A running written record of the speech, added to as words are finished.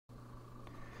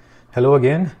Hello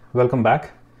again, welcome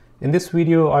back. In this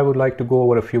video, I would like to go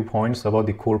over a few points about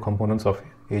the core components of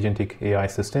agentic AI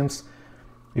systems.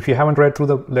 If you haven't read through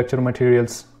the lecture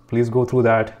materials, please go through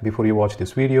that before you watch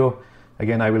this video.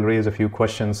 Again, I will raise a few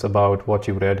questions about what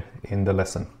you read in the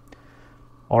lesson.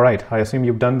 All right, I assume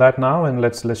you've done that now, and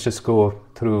let's just go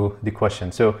through the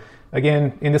questions. So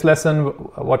again, in this lesson,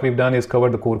 what we've done is cover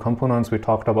the core components. We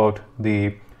talked about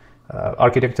the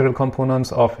architectural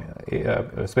components of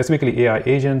specifically AI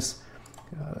agents,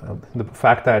 the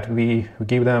fact that we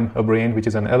give them a brain, which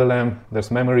is an LLM,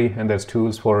 there's memory, and there's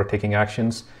tools for taking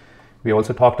actions. We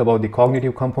also talked about the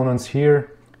cognitive components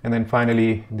here, and then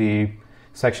finally the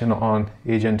section on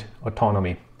agent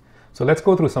autonomy. So let's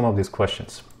go through some of these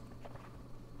questions.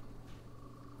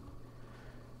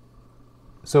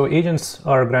 So agents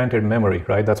are granted memory,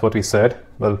 right? That's what we said.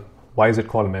 Well, why is it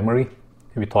called memory?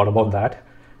 Have you thought about that?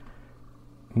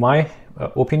 My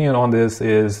opinion on this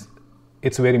is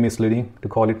it's very misleading to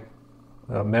call it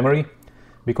memory,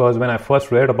 because when I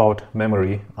first read about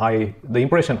memory, the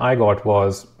impression I got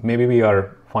was maybe we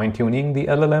are fine-tuning the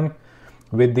LLM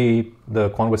with the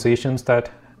conversations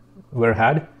that were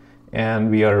had,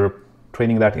 and we are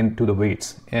training that into the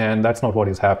weights, and that's not what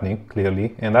is happening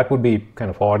clearly, and that would be kind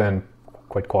of odd and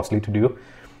quite costly to do.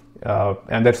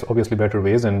 And there's obviously better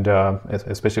ways, and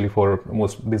especially for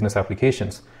most business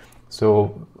applications.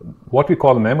 So what we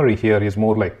call memory here is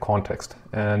more like context,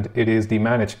 and it is the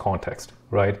managed context,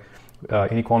 right?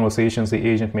 Any conversations the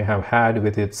agent may have had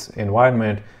with its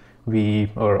environment,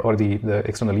 or the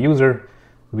external user,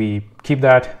 we keep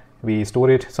that, we store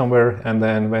it somewhere, and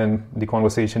then when the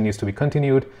conversation needs to be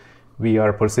continued, we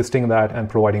are persisting that and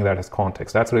providing that as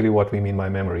context. That's really what we mean by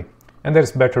memory. And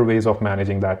there's better ways of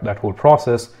managing that whole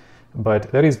process, but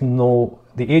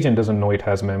the agent doesn't know it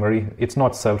has memory. It's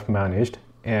not self-managed,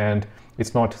 and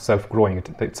it's not self-growing.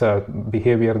 It's a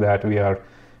behavior that we are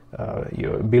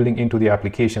building into the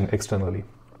application externally.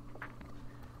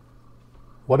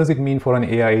 What does it mean for an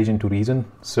AI agent to reason?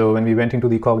 So when we went into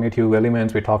the cognitive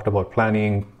elements, we talked about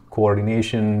planning,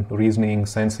 coordination, reasoning,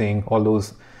 sensing, all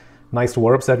those nice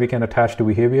verbs that we can attach to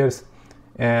behaviors.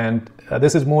 And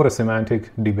this is more a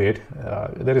semantic debate.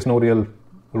 There is no real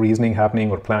reasoning happening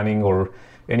or planning or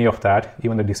any of that,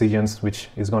 even the decisions, which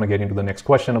is going to get into the next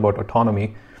question about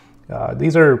autonomy.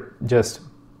 These are just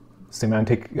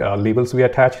semantic labels we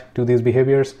attach to these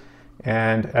behaviors.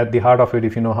 And at the heart of it,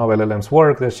 if you know how LLMs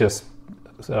work, there's just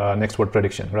next word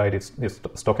prediction, right? It's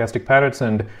stochastic parrots,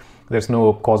 and there's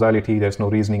no causality, there's no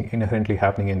reasoning inherently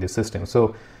happening in this system.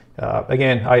 So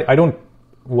again, I don't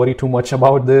worry too much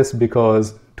about this,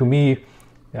 because to me,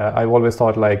 I've always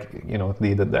thought, like, you know,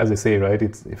 as they say, right,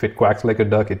 if it quacks like a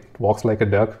duck, it walks like a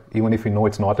duck. Even if we know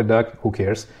it's not a duck, who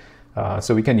cares?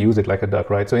 So we can use it like a duck,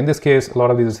 right? So in this case, a lot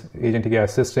of these agentic AI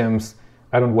systems,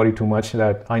 I don't worry too much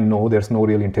that I know there's no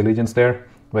real intelligence there,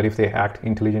 but if they act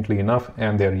intelligently enough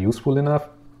and they're useful enough,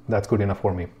 that's good enough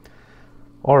for me.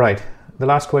 All right, the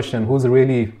last question: who's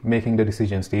really making the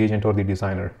decisions, the agent or the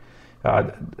designer?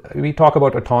 We talk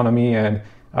about autonomy, and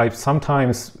I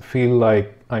sometimes feel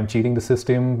like I'm cheating the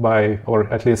system by, or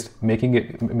at least making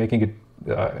it.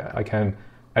 I can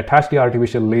attach the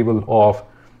artificial label of,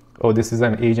 oh, this is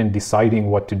an agent deciding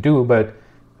what to do, but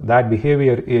that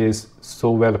behavior is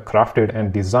so well crafted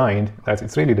and designed that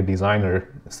it's really the designer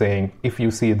saying, if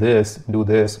you see this, do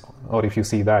this, or if you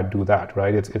see that, do that,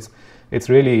 right? It's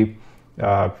really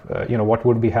what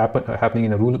would be happening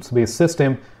in a rules-based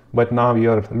system. But now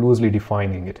you're loosely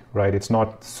defining it, right? It's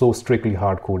not so strictly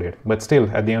hard-coded, but still,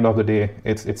 at the end of the day,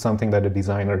 it's something that the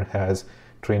designer has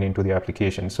trained into the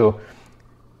application. So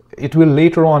it will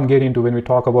later on get into, when we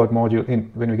talk about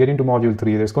when we get into module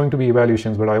 3, there's going to be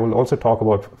evaluations, but I will also talk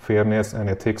about fairness and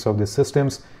ethics of these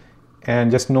systems. And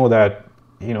just know that,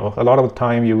 you know, a lot of the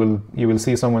time you will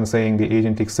see someone saying the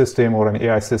agentic system or an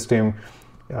AI system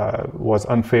was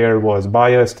unfair, was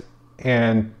biased,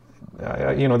 and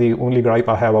the only gripe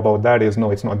I have about that is,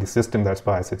 no, it's not the system that's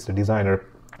biased, it's the designer,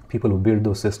 people who build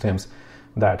those systems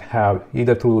that have,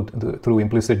 either through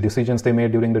implicit decisions they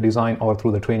made during the design or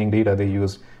through the training data they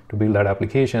used to build that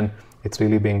application, it's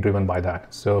really being driven by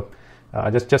that. So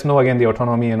just know, again, the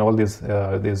autonomy and all these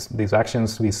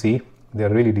actions we see, they're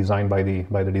really designed by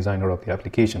the designer of the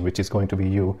application, which is going to be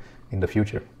you in the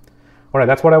future. All right,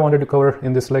 that's what I wanted to cover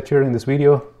in this lecture, in this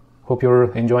video. Hope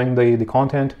you're enjoying the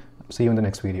content. See you in the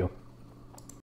next video.